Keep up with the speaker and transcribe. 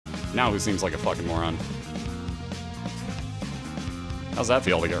Now who seems like a fucking moron? How's that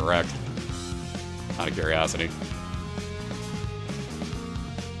feel to get wrecked? Out of curiosity.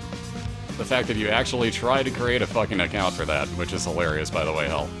 The fact that you actually tried to create a fucking account for that, which is hilarious, by the way,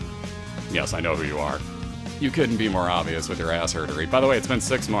 hell. Yes, I know who you are. You couldn't be more obvious with your ass herdery. By the way, it's been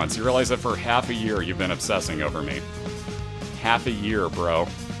 6 months. You realize that for half a year you've been obsessing over me. Half a year, bro.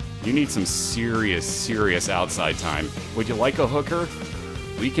 You need some serious, serious outside time. Would you like a hooker?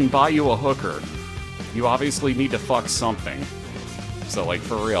 We can buy you a hooker. You obviously need to fuck something. So, like,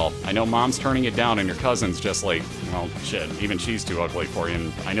 for real. I know mom's turning it down and your cousin's just like, well, shit, even she's too ugly for you,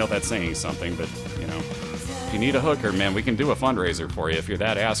 and I know that's saying something, but, you know. If you need a hooker, man, we can do a fundraiser for you if you're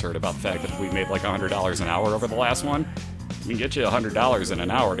that ass hurt about the fact that we made like $100 an hour over the last one. We can get you $100 in an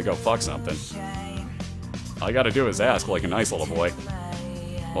hour to go fuck something. All you gotta do is ask like a nice little boy.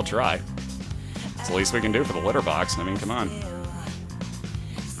 We'll try. It's the least we can do for the litter box. I mean, come on.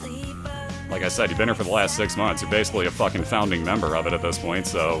 Like I said, you've been here for the last 6 months. You're basically a fucking founding member of it at this point,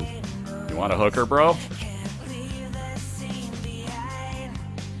 so... You want a hooker, bro?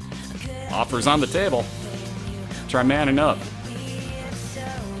 Offers on the table. Try manning up.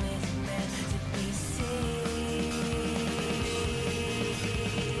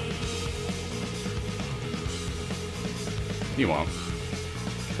 He won't.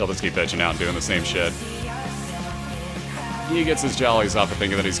 He'll just keep bitching out and doing the same shit. He gets his jollies off of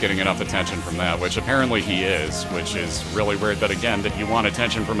thinking that he's getting enough attention from that, which apparently he is, which is really weird that, again, that you want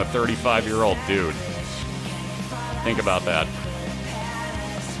attention from a 35-year-old dude. Think about that.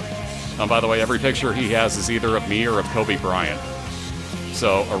 By the way, every picture he has is either of me or of Kobe Bryant.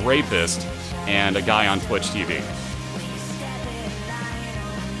 So, a rapist and a guy on Twitch TV.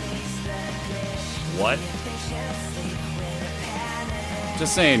 What?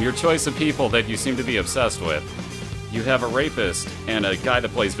 Just saying, your choice of people that you seem to be obsessed with. You have a rapist and a guy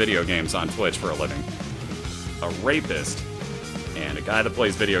that plays video games on Twitch for a living. A rapist and a guy that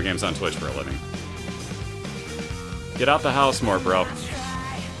plays video games on Twitch for a living. Get out the house more, bro.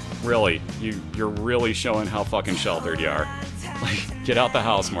 Really, you're really showing how fucking sheltered you are. Like, get out the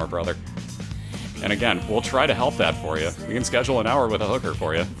house more, brother. And again, we'll try to help that for you. We can schedule an hour with a hooker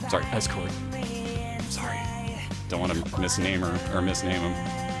for you. Sorry, escort. Sorry. Don't want to misname her, or misname him.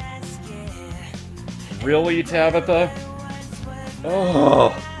 Really, Tabitha?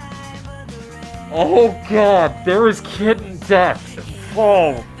 Oh. Oh, God, there is kitten death.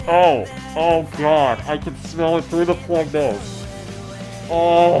 Oh, God, I can smell it through the plug nose.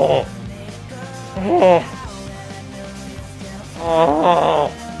 Oh. Oh.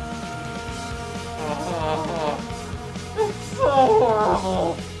 Oh. Oh. It's so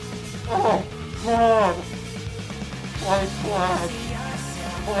horrible. Oh, God. My flag.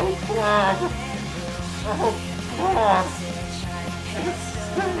 My flag. Oh, God. It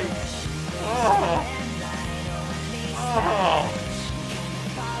stinks. Oh. Oh.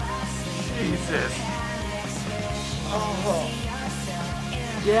 Jesus. Oh.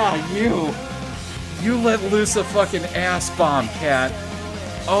 Yeah, you let loose a fucking ass bomb, cat.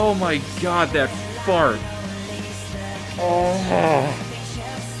 Oh my God, that fart. Oh.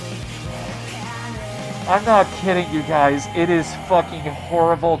 I'm not kidding, you guys. It is fucking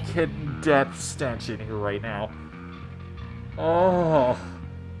horrible kitten death stench in here right now. Oh.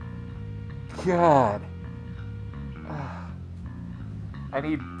 God. I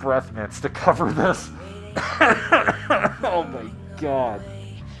need breath mints to cover this. Oh my God.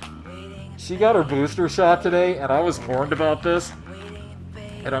 She got her booster shot today, and I was warned about this.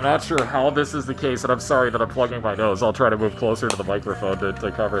 And I'm not sure how this is the case, and I'm sorry that I'm plugging my nose. I'll try to move closer to the microphone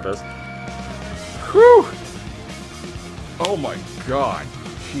to cover this. Whew! Oh my God.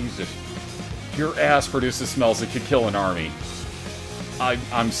 Jesus. Your ass produces smells that could kill an army.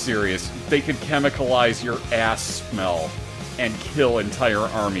 I'm serious. They could chemicalize your ass smell and kill entire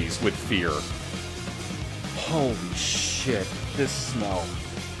armies with fear. Holy shit. This smell.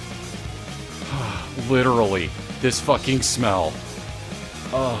 Literally, this fucking smell.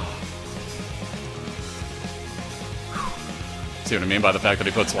 Oh. See what I mean by the fact that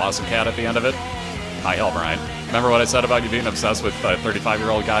he puts Lost Cat at the end of it? Hi, hell, Brian. Remember what I said about you being obsessed with a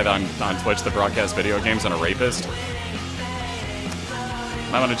 35-year-old guy on Twitch that broadcasts video games and a rapist?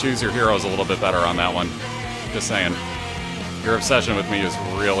 I want to choose your heroes a little bit better on that one. Just saying. Your obsession with me is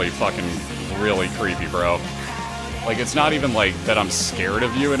really fucking, really creepy, bro. Like, it's not even like that I'm scared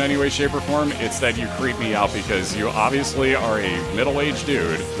of you in any way, shape, or form. It's that you creep me out because you obviously are a middle-aged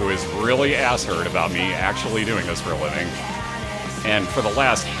dude who is really ass-hurt about me actually doing this for a living. And for the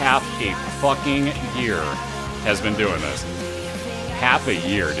last half a fucking year has been doing this. Half a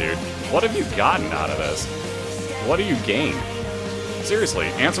year, dude. What have you gotten out of this? What do you gain? Seriously,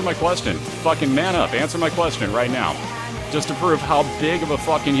 answer my question. Fucking man up, answer my question right now. Just to prove how big of a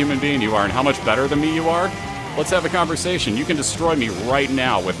fucking human being you are and how much better than me you are, let's have a conversation. You can destroy me right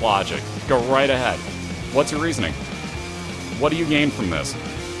now with logic. Go right ahead. What's your reasoning? What do you gain from this?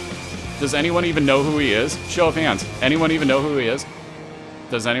 Does anyone even know who he is? Show of hands. Anyone even know who he is?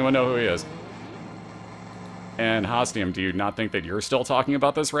 Does anyone know who he is? And Hostium, do you not think that you're still talking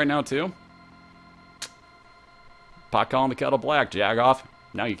about this right now, too? Pot calling the kettle black, Jagoff.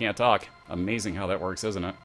 Now you can't talk. Amazing how that works, isn't it?